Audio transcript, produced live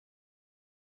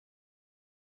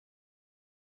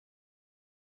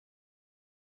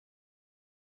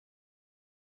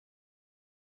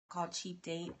called Cheap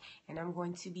Date, and I'm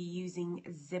going to be using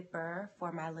Zipper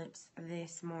for my lips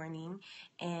this morning.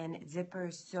 And Zipper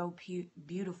is so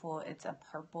beautiful. It's a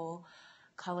purple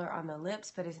color on the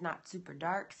lips, but it's not super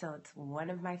dark, so it's one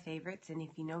of my favorites. And if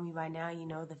you know me by now, you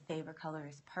know the favorite color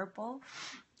is purple.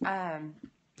 I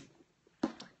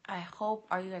hope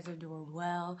all you guys are doing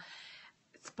well.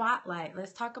 Spotlight.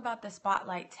 Let's talk about the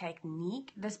spotlight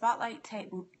technique. The spotlight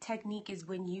technique is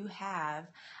when you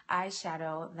have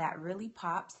eyeshadow that really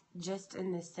pops just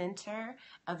in the center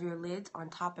of your lids on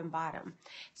top and bottom.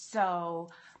 So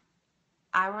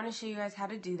I want to show you guys how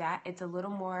to do that. It's a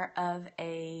little more of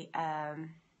a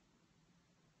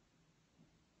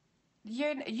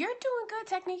you're doing good.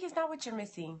 Technique is not what you're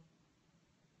missing.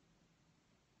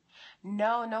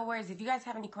 No worries. If you guys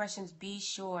have any questions, be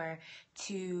sure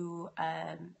to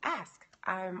ask.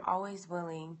 I'm always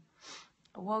willing.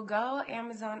 We'll go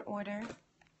Amazon order.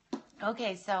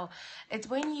 Okay, so it's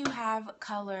when you have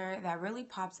color that really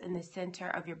pops in the center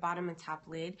of your bottom and top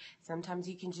lid. Sometimes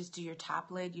you can just do your top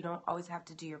lid. You don't always have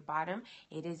to do your bottom.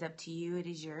 It is up to you. It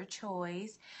is your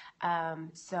choice.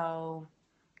 So,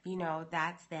 you know,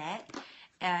 that's that.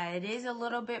 It is a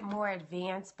little bit more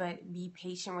advanced, but be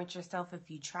patient with yourself.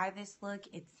 If you try this look,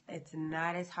 it's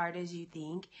not as hard as you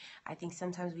think. I think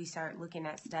sometimes we start looking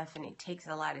at stuff and it takes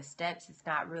a lot of steps. It's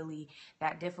not really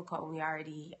that difficult. We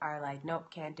already are like,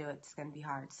 nope, can't do it. It's going to be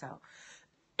hard. So,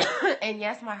 and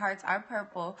yes, my hearts are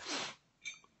purple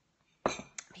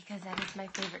because that is my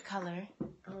favorite color.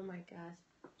 Oh my gosh,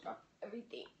 drop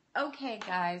everything. Okay,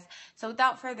 guys, so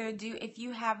without further ado, if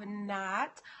you have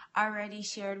not already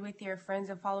shared with your friends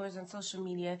and followers on social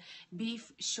media, be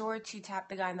sure to tap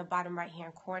the guy in the bottom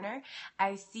right-hand corner.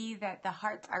 I see that the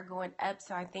hearts are going up,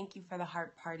 so I thank you for the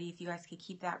heart party. If you guys could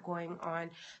keep that going on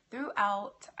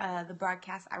throughout the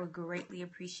broadcast, I would greatly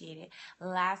appreciate it.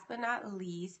 Last but not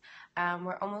least,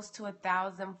 we're almost to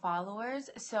 1,000 followers,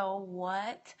 so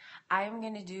what I'm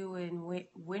going to do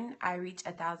when I reach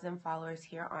 1,000 followers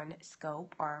here on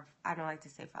Scope, or I don't like to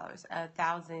say followers,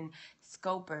 1,000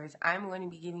 scopers, I'm going to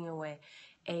be giving away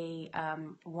a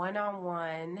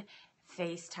one-on-one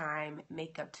FaceTime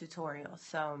makeup tutorial.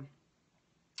 So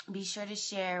be sure to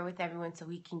share with everyone so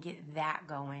we can get that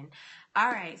going.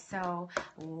 Alright, so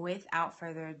without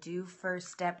further ado, first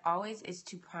step always is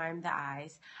to prime the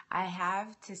eyes. I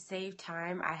have, to save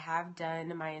time, I have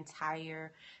done my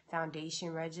entire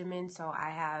foundation regimen. So I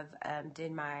have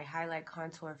did my highlight,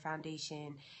 contour,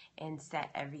 foundation, and set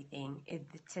everything.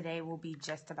 Today will be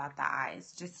just about the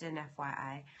eyes, just an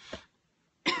FYI.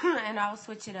 And I'll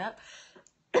switch it up.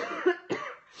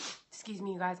 Excuse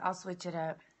me, you guys, I'll switch it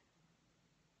up.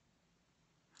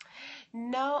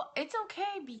 No, it's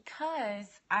okay because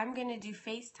I'm going to do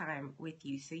FaceTime with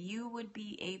you. So you would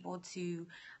be able to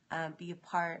be a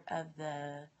part of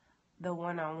the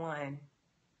one-on-one.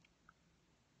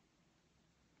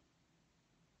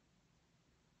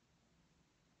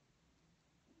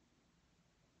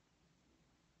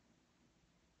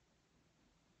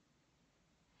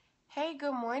 Hey,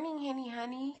 good morning,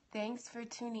 honey. Thanks for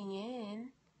tuning in.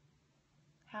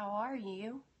 How are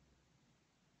you?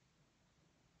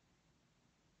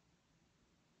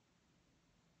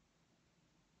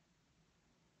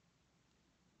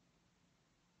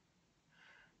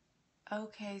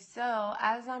 Okay, so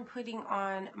as I'm putting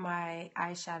on my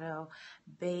eyeshadow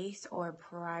base or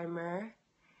primer,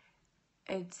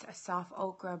 it's Soft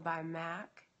Ochre by MAC.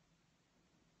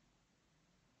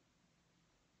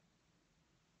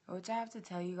 Which I have to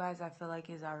tell you guys, I feel like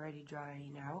is already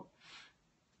drying out.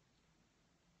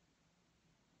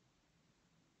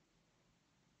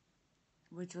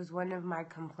 Which was one of my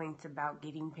complaints about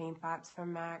getting paint pots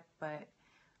from MAC, but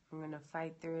I'm going to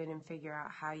fight through it and figure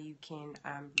out how you can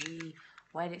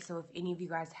re-wet it. So if any of you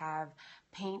guys have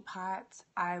paint pots,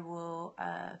 I will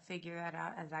figure that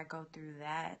out as I go through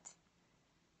that.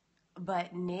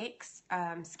 But NYX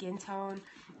Skin Tone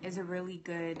is a really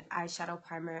good eyeshadow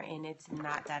primer, and it's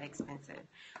not that expensive.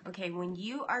 Okay, when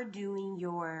you are doing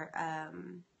your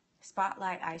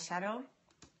spotlight eyeshadow,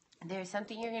 there's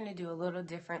something you're going to do a little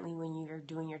differently when you're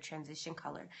doing your transition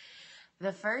color.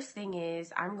 The first thing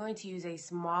is I'm going to use a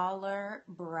smaller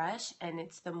brush, and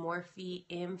it's the Morphe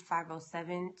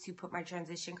M507 to put my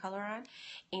transition color on.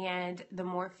 And the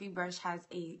Morphe brush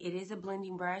it is a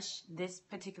blending brush. This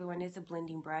particular one is a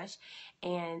blending brush,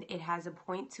 and it has a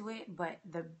point to it, but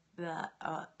the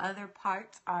other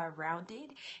parts are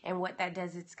rounded. And what that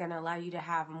does, it's going to allow you to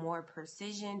have more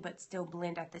precision, but still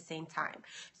blend at the same time.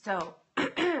 So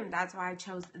that's why I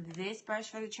chose this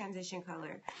brush for the transition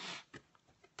color.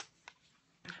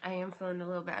 I am feeling a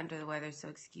little bit under the weather, so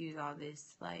excuse all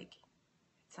this, like,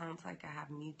 it sounds like I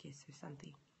have mucus or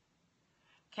something.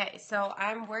 Okay, so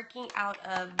I'm working out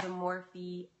of the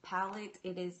Morphe palette.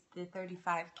 It is the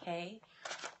 35K.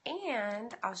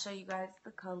 And I'll show you guys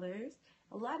the colors.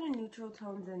 A lot of neutral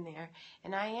tones in there.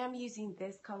 And I am using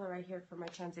this color right here for my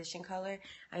transition color.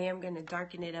 I am going to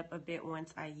darken it up a bit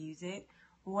once I use it.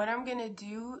 What I'm going to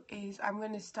do is I'm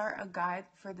going to start a guide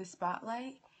for the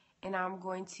spotlight. And I'm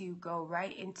going to go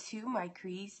right into my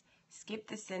crease, skip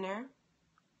the center,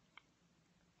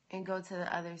 and go to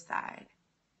the other side.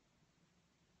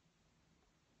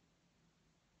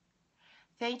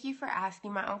 Thank you for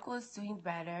asking. My uncle is doing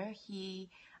better. He's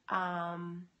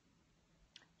not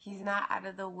out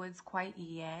of the woods quite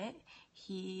yet.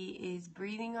 He is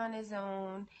breathing on his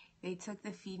own. They took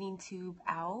the feeding tube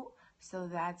out, so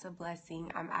that's a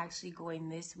blessing. I'm actually going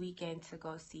this weekend to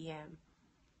go see him.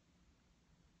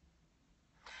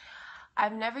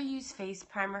 I've never used face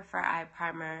primer for eye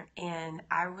primer, and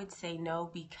I would say no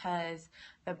because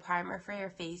the primer for your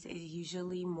face is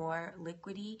usually more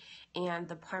liquidy, and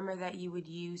the primer that you would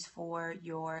use for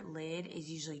your lid is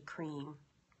usually cream.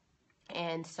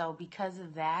 And so because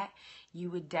of that, you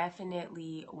would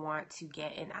definitely want to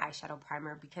get an eyeshadow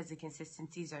primer because the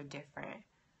consistencies are different.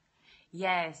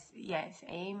 Yes, yes,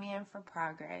 amen for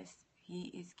progress.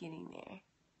 He is getting there.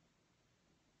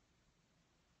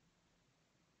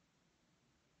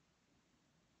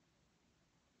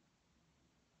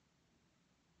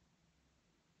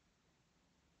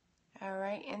 All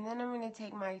right, and then I'm going to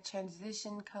take my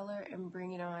transition color and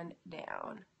bring it on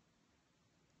down.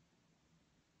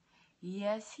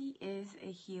 Yes, he is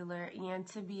a healer, and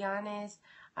to be honest,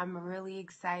 I'm really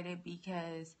excited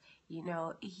because, you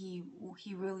know, he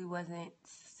really wasn't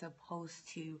supposed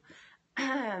to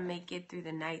make it through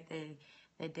the night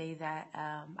the day that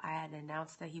I had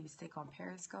announced that he was sick on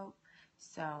Periscope.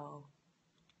 So,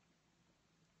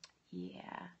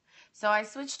 yeah. So I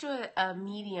switched to a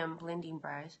medium blending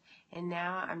brush, and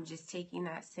now I'm just taking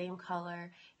that same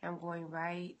color and I'm going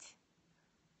right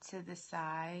to the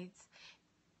sides,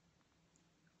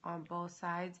 on both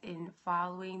sides, and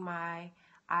following my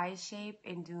eye shape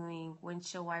and doing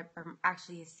windshield wiper,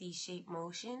 actually a C-shaped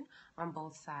motion on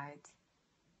both sides,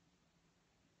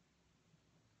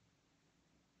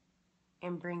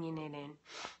 and bringing it in.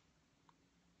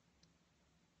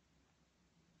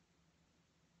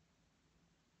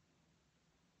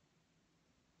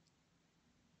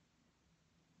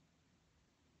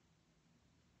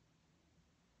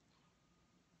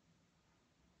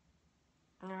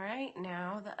 All right,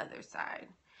 now the other side.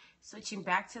 Switching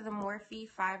back to the Morphe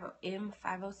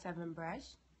M507 brush.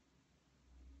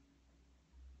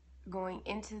 Going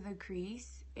into the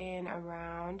crease and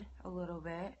around a little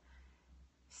bit.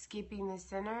 Skipping the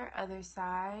center, other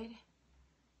side.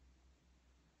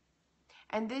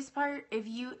 And this part, if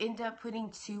you end up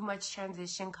putting too much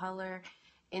transition color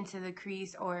into the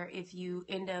crease, or if you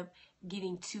end up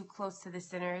getting too close to the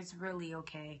center, it's really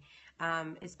okay.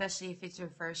 Especially if it's your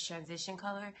first transition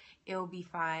color, it'll be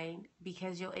fine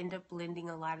because you'll end up blending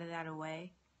a lot of that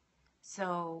away.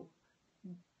 So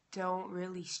don't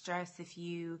really stress if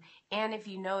you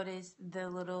notice the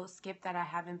little skip that I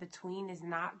have in between is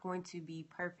not going to be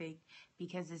perfect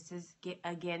because this is,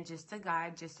 again, just a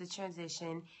guide, just a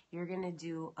transition. You're going to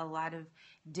do a lot of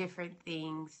different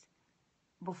things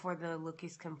before the look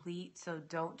is complete, so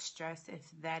don't stress if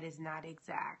that is not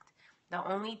exact. The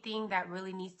only thing that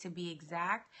really needs to be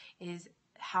exact is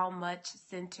how much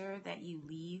center that you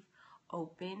leave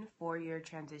open for your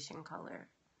transition color.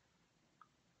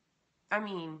 I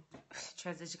mean,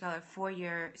 transition color for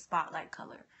your spotlight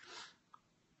color.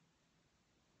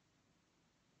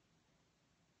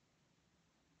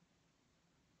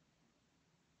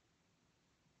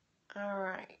 All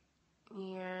right,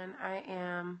 and I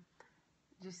am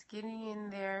just getting in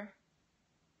there,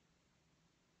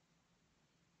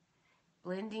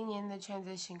 blending in the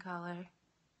transition color.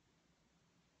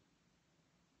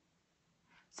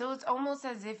 So it's almost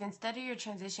as if instead of your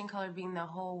transition color being the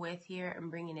whole width here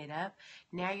and bringing it up,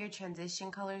 now your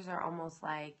transition colors are almost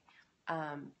like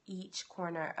each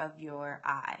corner of your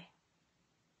eye.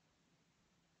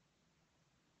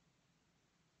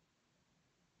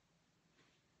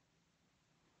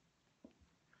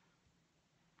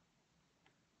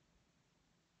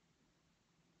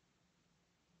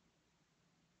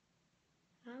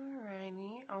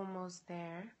 Alrighty, almost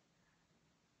there.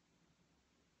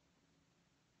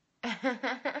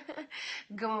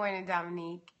 Good morning,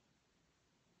 Dominique.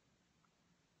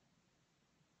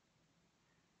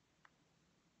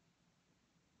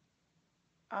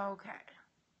 Okay.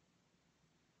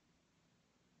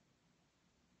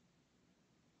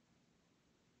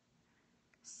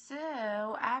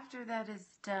 So after that is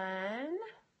done,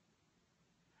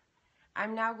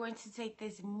 I'm now going to take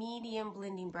this medium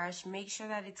blending brush, make sure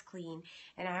that it's clean,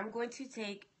 and I'm going to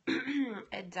take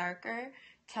a darker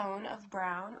tone of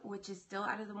brown, which is still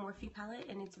out of the Morphe palette,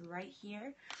 and it's right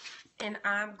here. And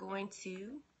I'm going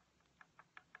to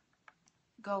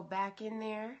go back in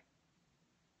there,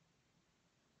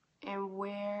 and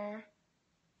where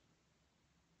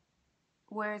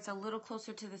it's a little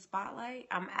closer to the spotlight,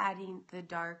 I'm adding the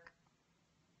darker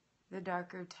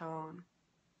tone.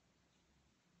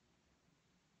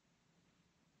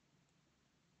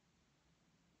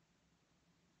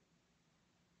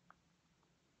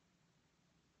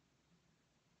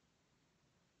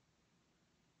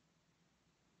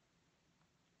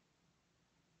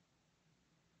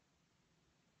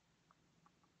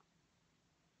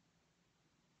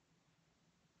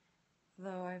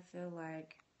 Though I feel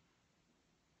like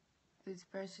this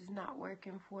brush is not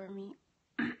working for me.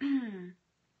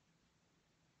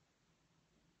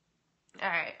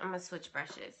 Alright, I'm going to switch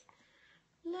brushes.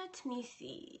 Let me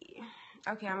see.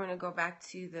 Okay, I'm going to go back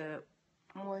to the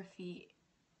Morphe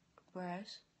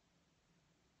brush.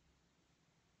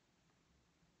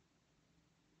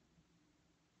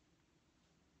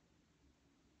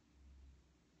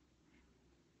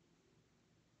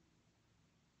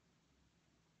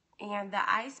 And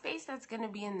the eye space that's going to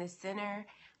be in the center,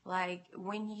 like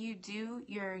when you do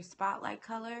your spotlight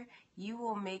color, you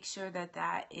will make sure that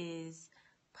that is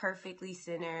perfectly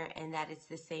center and that it's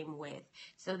the same width.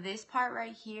 So this part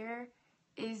right here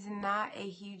is not a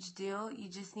huge deal. You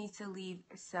just need to leave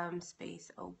some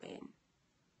space open.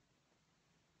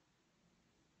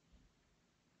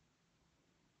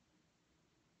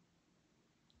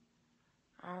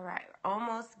 All right,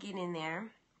 almost getting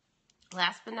there.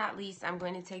 Last but not least, I'm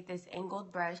going to take this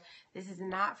angled brush. This is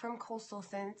not from Coastal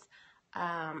Scents.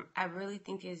 I really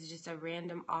think it's just a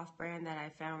random off-brand that I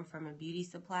found from a beauty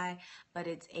supply, but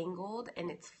it's angled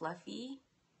and it's fluffy,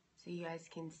 so you guys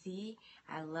can see.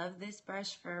 I love this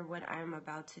brush for what I'm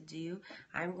about to do.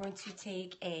 I'm going to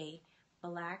take a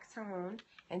black tone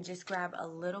and just grab a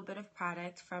little bit of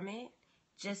product from it,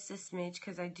 just a smidge,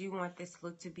 because I do want this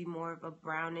look to be more of a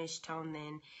brownish tone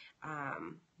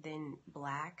than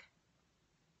black.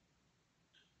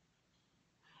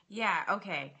 Yeah,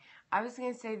 okay. I was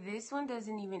going to say this one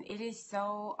doesn't even, it is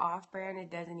so off-brand, it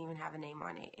doesn't even have a name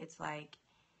on it. It's like,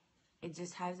 it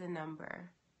just has a number.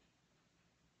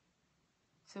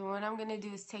 So what I'm going to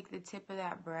do is take the tip of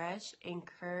that brush and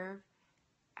curve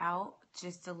out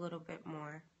just a little bit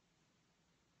more.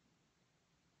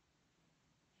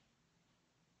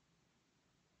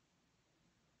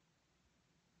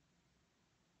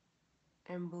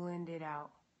 And blend it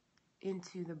out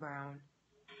into the brown.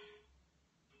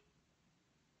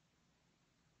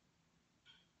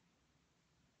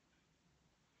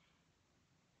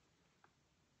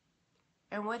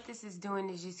 And what this is doing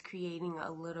is just creating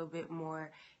a little bit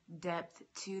more depth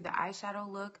to the eyeshadow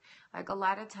look. Like a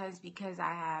lot of times, because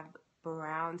I have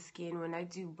brown skin, when I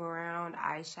do brown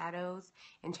eyeshadows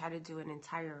and try to do an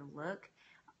entire look,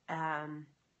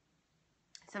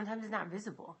 sometimes it's not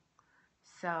visible.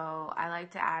 So I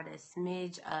like to add a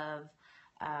smidge of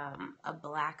a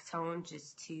black tone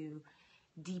just to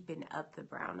deepen up the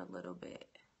brown a little bit.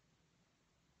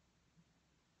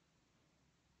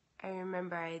 I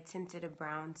remember I attempted a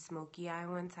brown smoky eye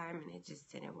one time and it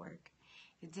just didn't work.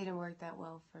 It didn't work that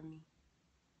well for me,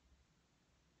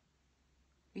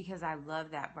 because I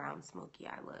love that brown smoky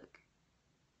eye look.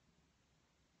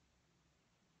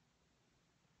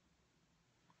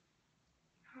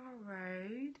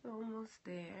 Alright, almost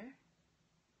there.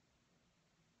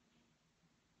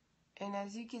 And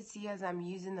as you can see, as I'm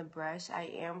using the brush, I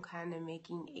am kind of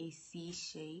making a C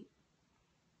shape.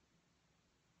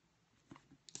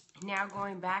 Now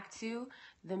going back to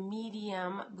the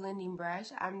medium blending brush,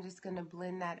 I'm just going to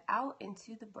blend that out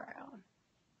into the brown.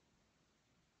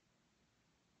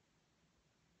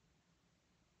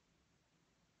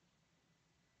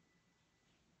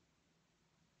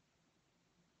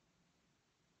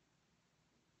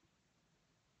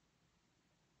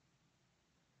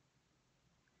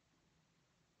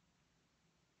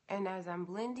 And as I'm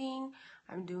blending,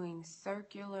 I'm doing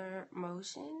circular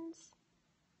motions.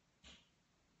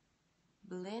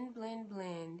 Blend, blend,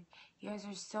 blend. You guys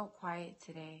are so quiet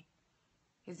today.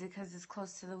 Is it because it's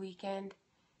close to the weekend?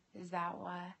 Is that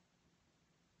why?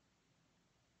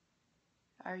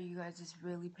 Are you guys just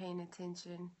really paying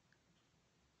attention?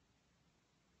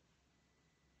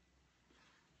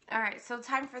 Alright, so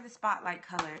time for the spotlight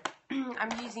color.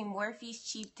 I'm using Morphe's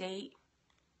Cheap Date.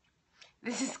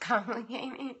 This is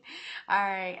complicated.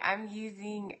 Alright, I'm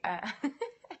using...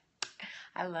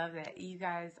 I love that. You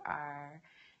guys are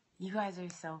You guys are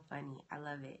so funny. I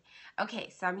love it.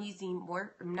 Okay, so I'm using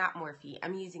not Morphe.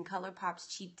 I'm using Colourpop's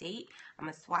Cheap Date. I'm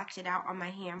going to swatch it out on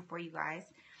my hand for you guys.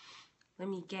 Let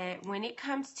me get, when it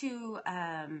comes to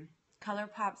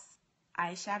Colourpop's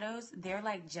eyeshadows, they're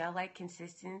like gel-like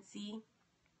consistency.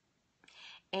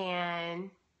 And,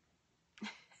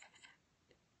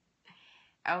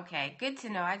 okay, good to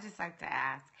know. I just like to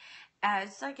ask.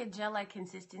 It's like a gel-like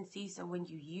consistency, so when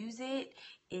you use it,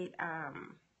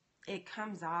 it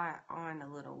comes on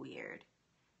a little weird.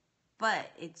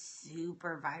 But it's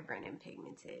super vibrant and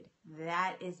pigmented.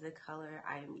 That is the color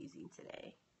I am using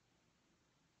today.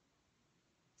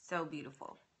 So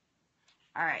beautiful.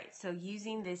 Alright, so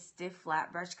using this stiff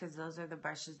flat brush, because those are the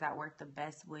brushes that work the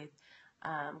best with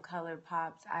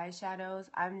Colourpop's eyeshadows,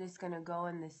 I'm just going to go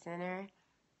in the center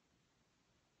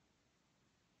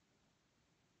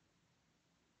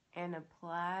and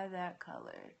apply that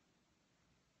color.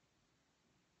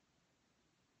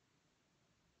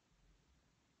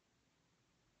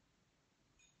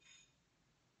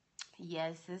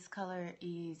 Yes, this color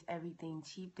is everything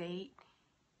Cheap Date.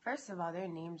 First of all, their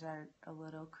names are a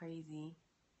little crazy.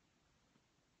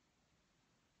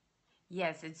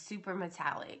 Yes, it's super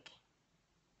metallic.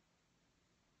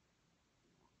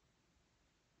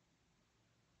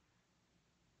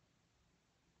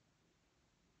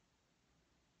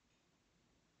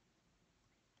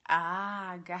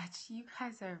 Ah, got you. You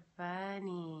guys are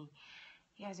funny.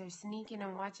 You guys are sneaking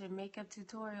and watching makeup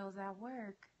tutorials at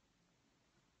work.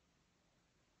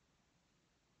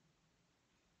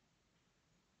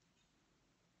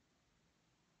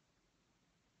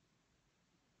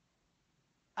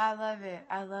 I love it.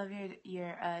 I love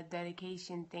your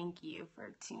dedication. Thank you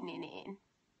for tuning in.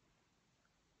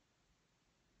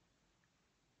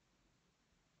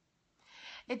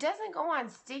 It doesn't go on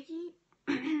sticky,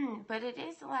 but it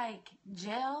is like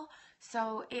gel,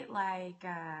 so it like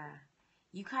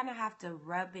you kind of have to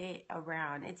rub it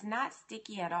around. It's not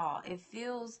sticky at all. It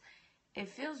feels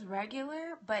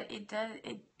regular, but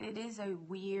it is a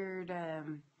weird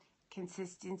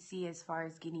consistency as far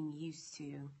as getting used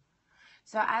to.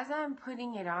 So as I'm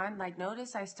putting it on, like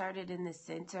notice I started in the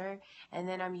center and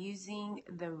then I'm using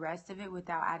the rest of it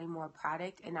without adding more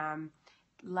product, and I'm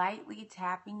lightly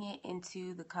tapping it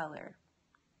into the color.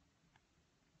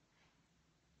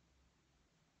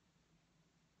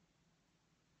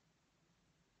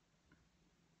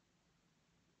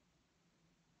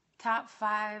 Top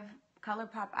 5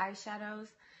 Colourpop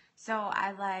eyeshadows. So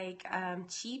I like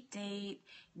Cheap Date,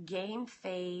 Game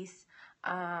Face,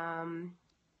 On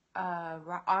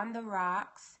the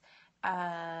Rocks,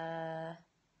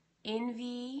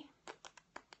 Envy.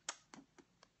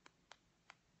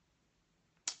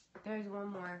 There's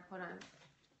one more. Hold on.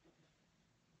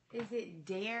 Is it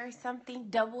Dare something?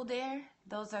 Double Dare?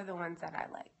 Those are the ones that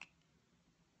I like.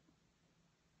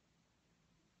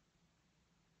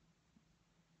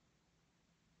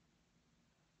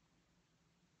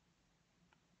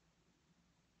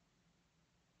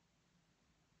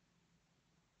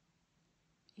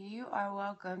 You are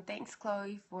welcome. Thanks,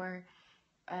 Chloe, for,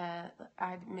 I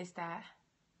missed that.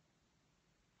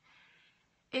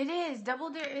 It is. Double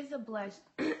Dare is a blush.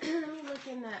 Let me look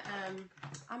in the,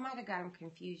 I might have gotten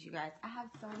confused, you guys. I have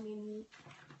so many,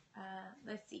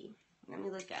 let's see. Let me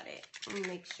look at it. Let me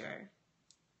make sure.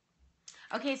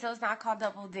 Okay, so it's not called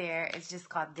Double Dare. It's just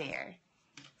called Dare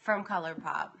from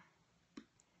Colourpop.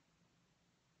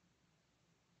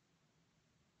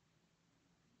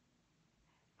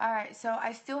 Alright, so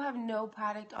I still have no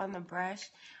product on the brush.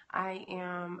 I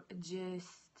am just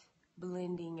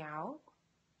blending out.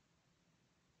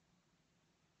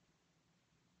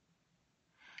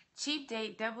 Cheap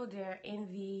Date, Double Dare,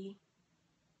 Envy.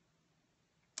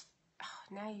 Oh,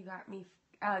 now you got me.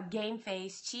 Game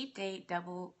Face, Cheap Date,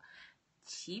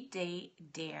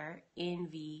 Dare,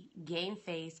 Envy, Game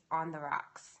Face, On the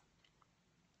Rocks.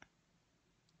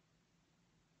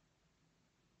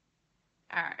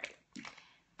 Alright.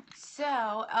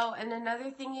 So, oh, and another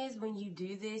thing is when you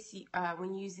do this,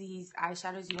 when you use these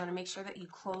eyeshadows, you want to make sure that you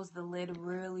close the lid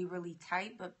really, really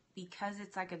tight. But because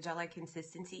it's like a gel-like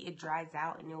consistency, it dries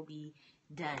out and it'll be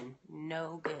done.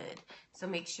 No good. So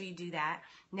make sure you do that.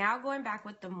 Now going back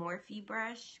with the Morphe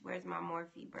brush. Where's my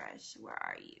Morphe brush? Where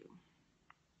are you?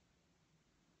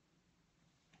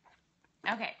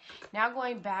 Okay. Now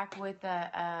going back with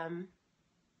the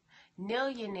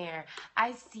Millionaire.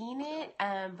 I seen it,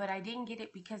 but I didn't get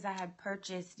it because I had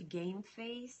purchased Game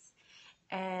Face,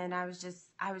 and I was just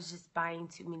buying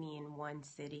too many in one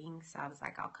sitting. So I was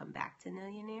like, I'll come back to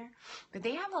Millionaire. But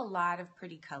they have a lot of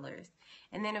pretty colors.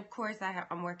 And then of course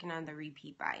I'm working on the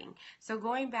repeat buying. So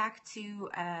going back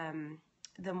to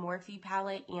the Morphe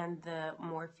palette and the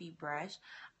Morphe brush,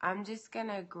 I'm just going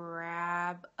to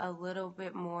grab a little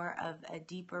bit more of a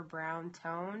deeper brown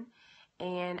tone,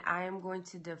 and I am going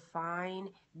to define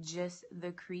just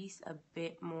the crease a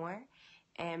bit more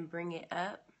and bring it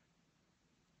up.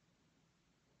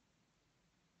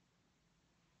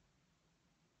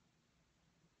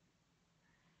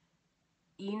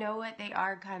 You know what? They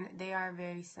are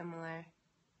very similar.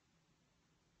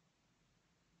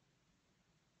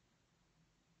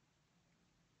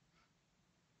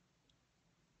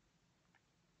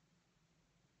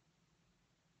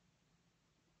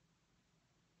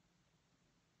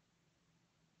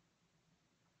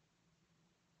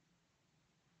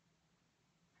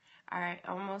 Alright,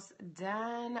 almost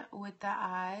done with the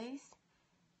eyes,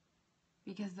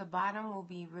 because the bottom will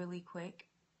be really quick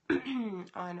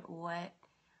on what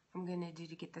I'm going to do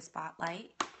to get the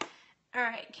spotlight.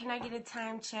 Alright, can I get a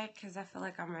time check? Because I feel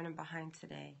like I'm running behind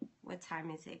today. What time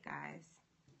is it, guys?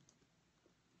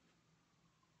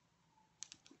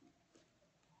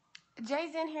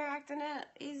 Jay's in here acting up.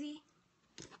 Is he?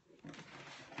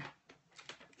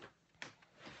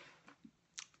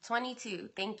 22.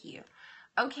 Thank you.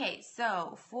 Okay,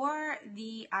 so for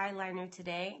the eyeliner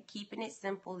today, keeping it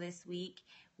simple this week.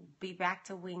 Be back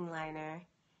to wing liner.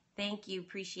 Thank you.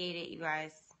 Appreciate it, you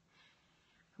guys.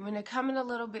 I'm going to come in a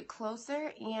little bit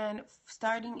closer and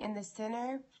starting in the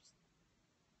center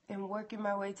and working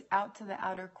my way out to the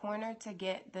outer corner to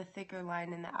get the thicker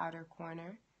line in the outer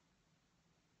corner.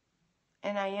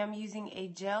 And I am using a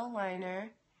gel liner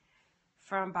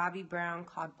from Bobbi Brown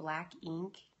called Black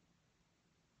Ink.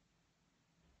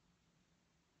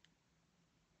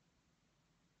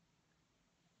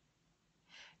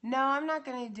 No, I'm not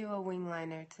going to do a wing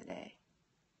liner today.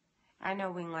 I know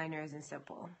wing liner isn't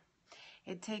simple.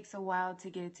 It takes a while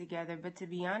to get it together, but to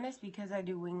be honest, because I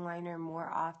do wing liner more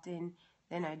often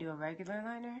than I do a regular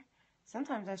liner,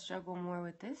 sometimes I struggle more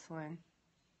with this one.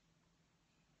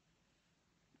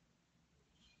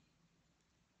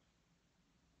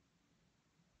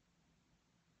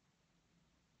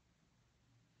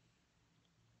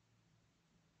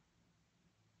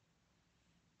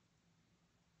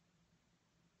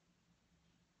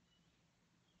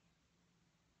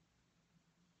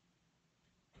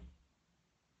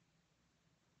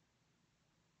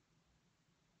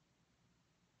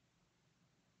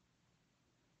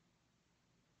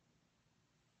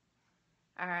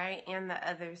 Alright, and the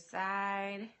other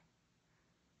side.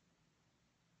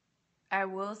 I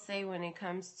will say when it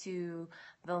comes to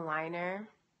the liner,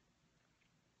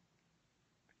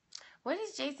 what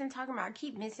is Jason talking about? I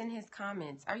keep missing his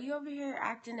comments. Are you over here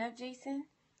acting up, Jason?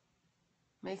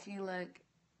 Makes me look...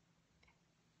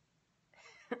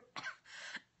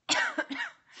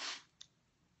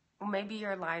 Well, maybe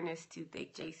your line is too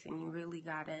thick, Jason. You really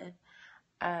gotta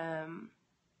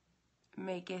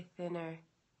make it thinner.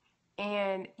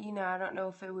 And, you know, I don't know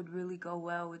if it would really go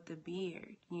well with the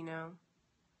beard, you know.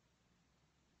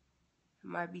 It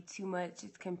might be too much.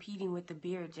 It's competing with the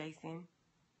beard, Jason.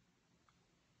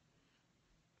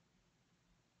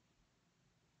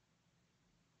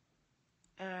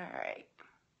 Alright.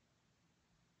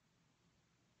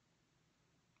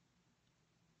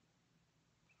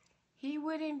 He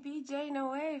wouldn't be Jay no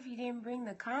way if he didn't bring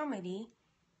the comedy.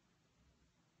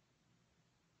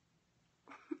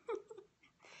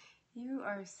 You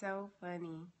are so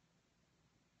funny.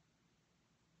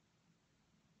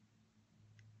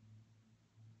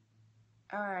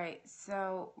 Alright,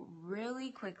 so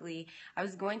really quickly, I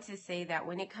was going to say that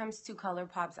when it comes to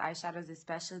Colourpop's eyeshadows,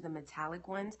 especially the metallic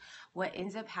ones, what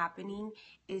ends up happening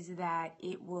is that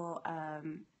it will,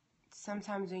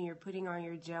 sometimes when you're putting on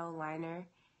your gel liner,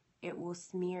 it will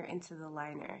smear into the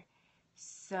liner.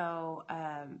 So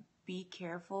be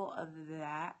careful of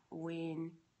that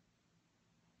when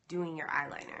doing your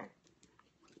eyeliner.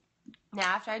 Now,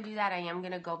 after I do that, I am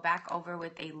going to go back over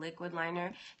with a liquid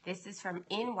liner. This is from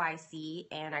NYC,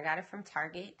 and I got it from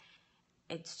Target.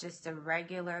 It's just a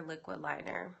regular liquid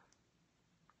liner.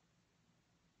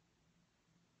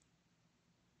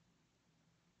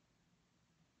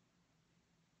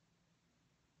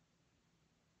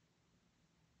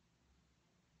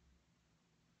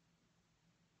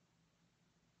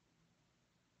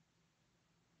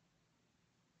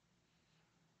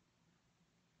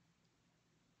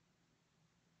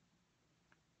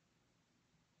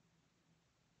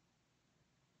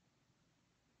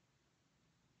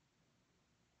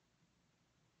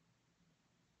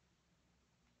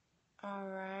 All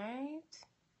right.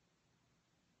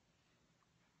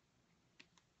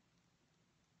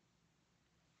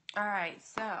 All right,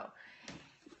 so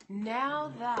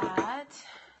now that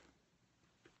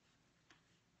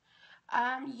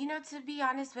You know, to be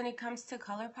honest, when it comes to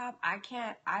Colourpop,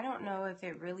 I don't know if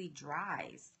it really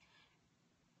dries.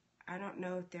 I don't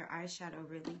know if their eyeshadow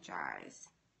really dries.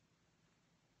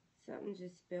 Something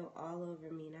just spilled all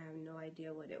over me and I have no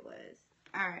idea what it was.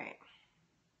 Alright.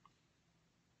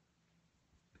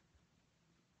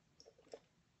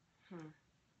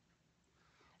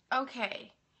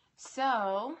 Okay,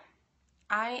 so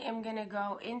I am going to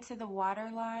go into the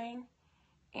waterline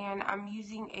and I'm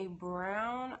using a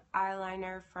brown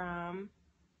eyeliner from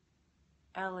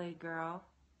LA Girl.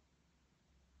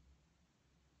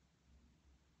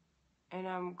 And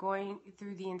I'm going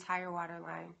through the entire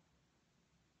waterline.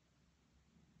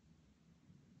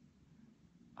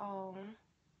 Oh.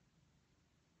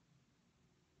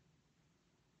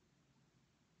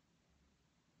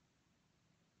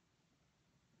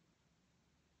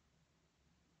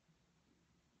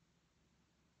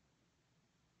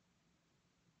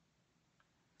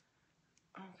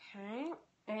 Okay,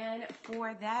 and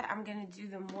for that, I'm going to do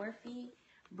the Morphe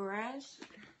brush.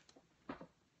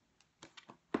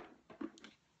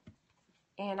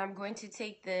 And I'm going to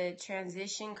take the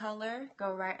transition color,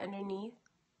 go right underneath.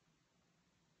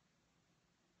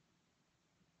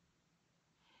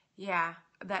 Yeah,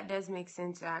 that does make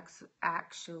sense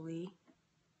actually.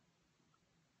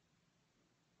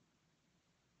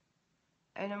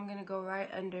 And I'm going to go right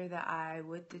under the eye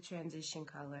with the transition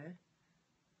color.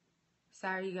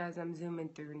 Sorry, you guys, I'm zooming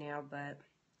through now, but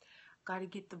got to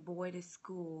get the boy to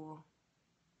school.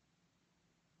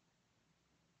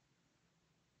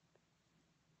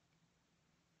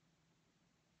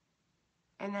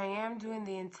 And I am doing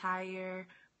the entire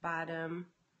bottom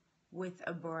with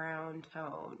a brown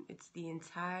tone. It's the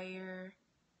entire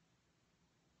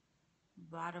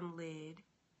bottom lid.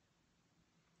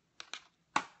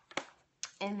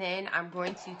 And then I'm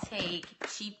going to take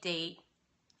Cheap Date.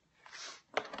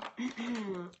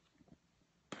 Thank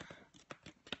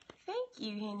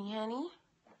you, honey.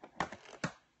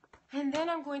 And then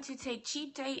I'm going to take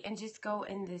Cheap Date and just go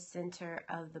in the center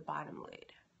of the bottom lid.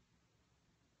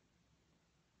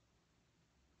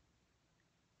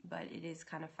 But it is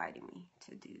kind of fighting me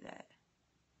to do that.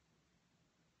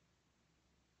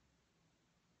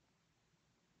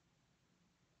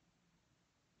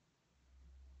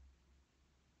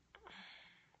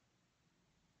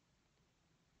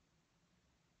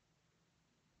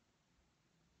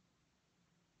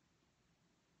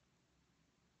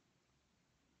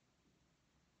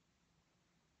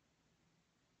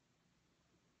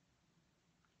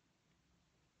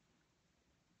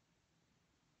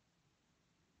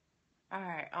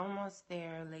 Alright, almost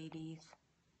there, ladies.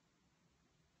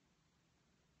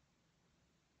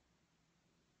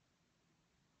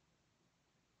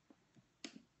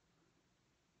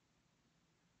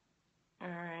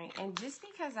 Alright, and just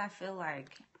because I feel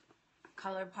like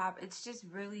Colourpop, it's just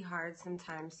really hard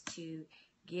sometimes to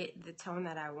get the tone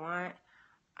that I want.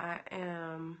 I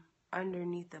am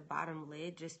underneath the bottom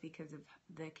lid just because of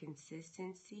the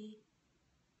consistency.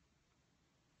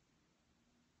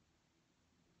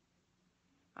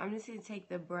 I'm just going to take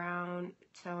the brown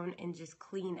tone and just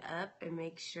clean up and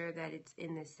make sure that it's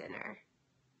in the center.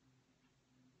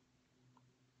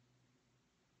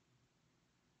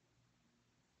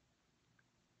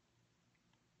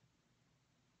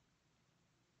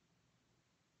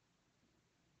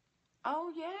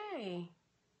 Oh, yay.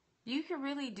 You can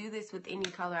really do this with any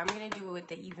color. I'm going to do it with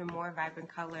the even more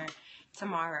vibrant color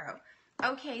tomorrow.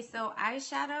 Okay, so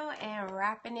eyeshadow and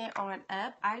wrapping it on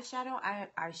up.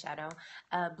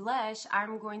 Blush,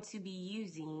 I'm going to be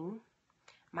using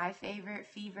my favorite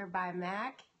Fever by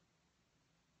MAC.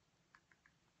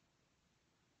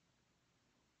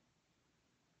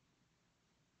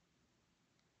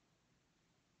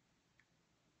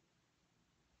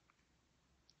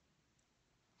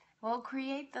 Well,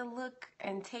 create the look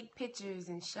and take pictures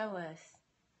and show us.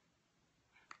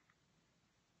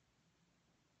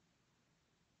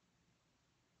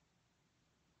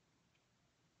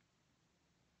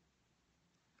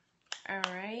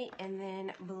 Alright, and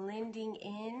then blending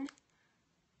in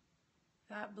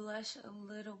that blush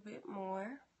a little bit more.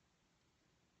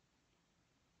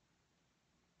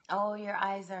 Oh, your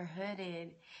eyes are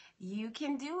hooded. You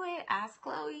can do it. Ask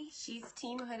Chloe. She's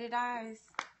team hooded eyes.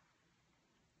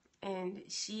 And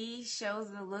she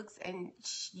shows the looks and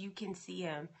you can see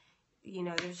them. You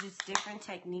know, there's just different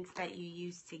techniques that you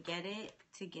use to get it,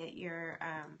 to get your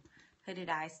hooded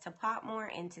eyes to pop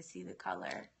more and to see the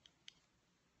color.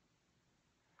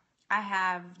 I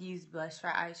have used blush for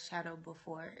eyeshadow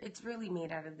before. It's really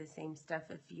made out of the same stuff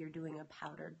if you're doing a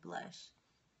powdered blush.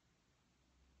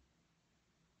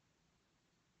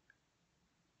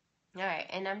 Alright,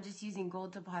 and I'm just using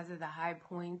Gold Deposit, the high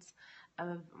points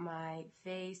of my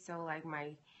face. So like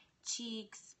my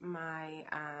cheeks, my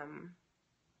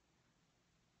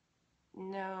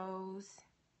nose.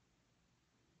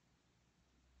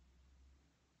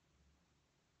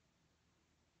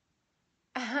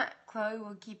 Chloe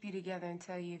will keep you together and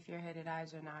tell you if you're hooded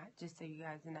eyes or not, just so you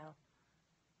guys know.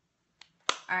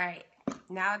 Alright,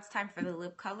 now it's time for the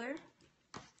lip color.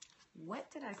 What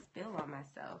did I spill on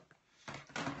myself?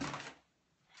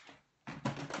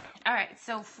 Alright,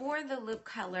 so for the lip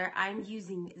color, I'm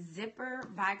using Zipper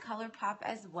by Colourpop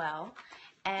as well.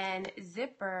 And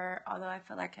Zipper, although I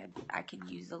feel like I could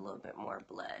use a little bit more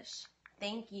blush.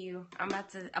 Thank you. I'm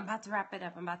about to wrap it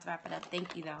up.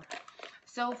 Thank you, though.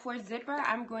 So for Zipper,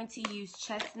 I'm going to use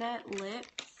Chestnut lips.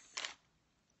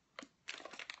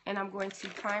 And I'm going to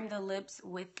prime the lips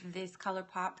with this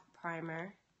Colourpop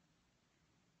primer.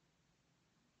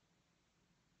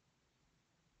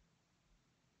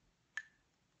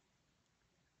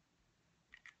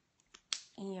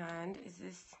 And is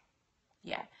this,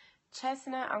 yeah,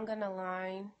 Chestnut, I'm going to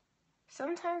line.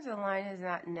 Sometimes the line is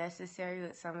not necessary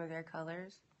with some of their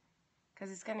colors because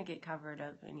it's going to get covered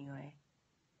up anyway.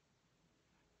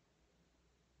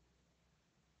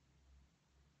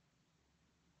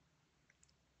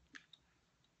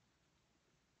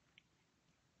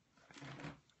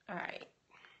 Alright.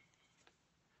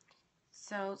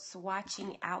 So,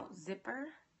 swatching out Zipper.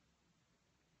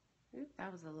 Oop,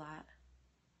 that was a lot.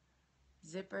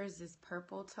 Zipper's this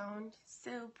purple toned.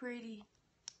 So pretty.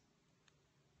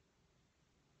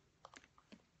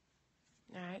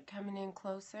 Alright, coming in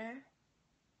closer.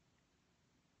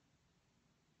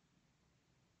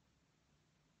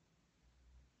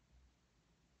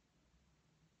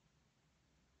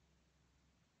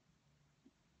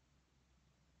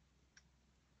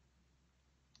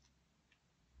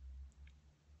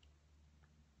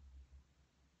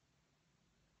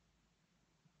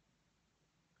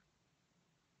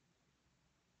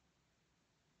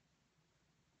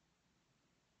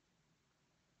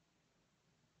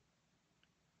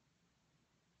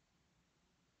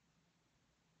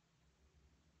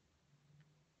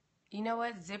 You know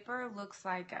what? Zipper looks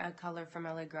like a color from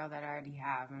LA Girl that I already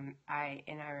have, and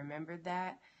I remembered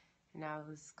that, and I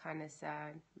was kind of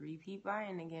sad. Repeat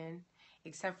buying again,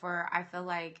 except for I feel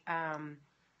like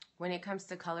when it comes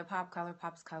to Colourpop,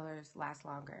 Colourpop's colors last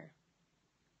longer.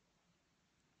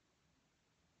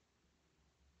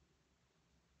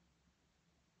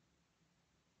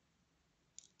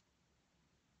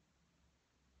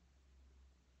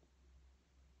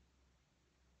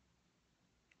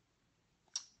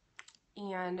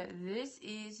 And this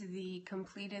is the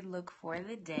completed look for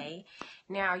the day.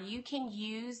 Now you can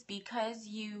use, because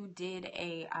you did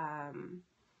a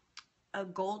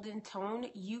golden tone,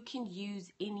 you can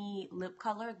use any lip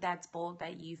color that's bold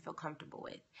that you feel comfortable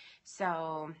with.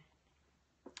 So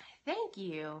thank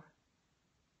you.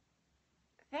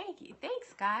 Thank you.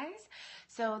 Thanks, guys.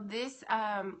 So this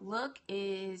look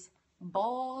is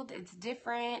bold, it's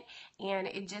different, and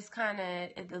it just kind of,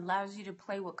 it allows you to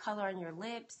play with color on your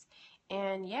lips.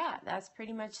 And yeah, that's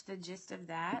pretty much the gist of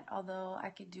that, although I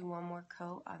could do one more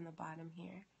coat on the bottom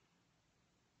here.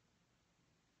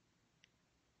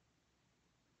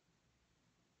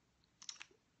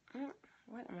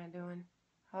 What am I doing?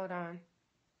 Hold on.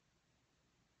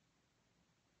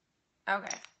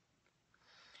 Okay.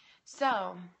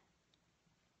 So,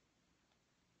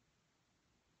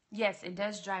 yes, it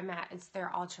does dry matte. It's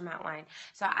their ultra matte line.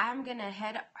 So I'm going to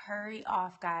hurry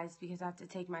off, guys, because I have to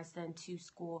take my son to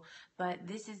school. But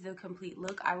this is the complete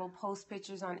look. I will post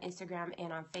pictures on Instagram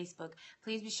and on Facebook.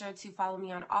 Please be sure to follow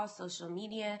me on all social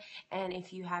media. And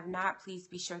if you have not, please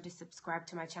be sure to subscribe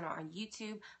to my channel on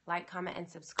YouTube. Like, comment, and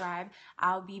subscribe.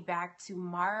 I'll be back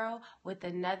tomorrow with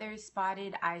another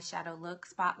spotlight eyeshadow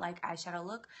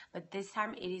look. But this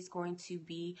time it is going to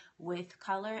be with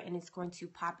color, and it's going to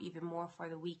pop even more for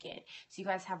the weekend. So you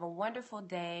guys have a wonderful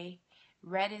day.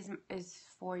 Red is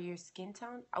for your skin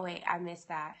tone. Oh wait, I missed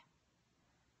that.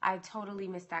 I totally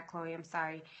missed that, Chloe. I'm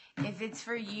sorry. If it's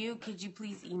for you, could you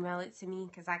please email it to me?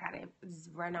 Because I got to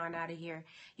run on out of here.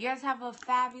 You guys have a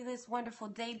fabulous, wonderful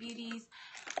day, beauties.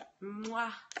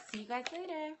 Mwah. See you guys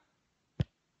later.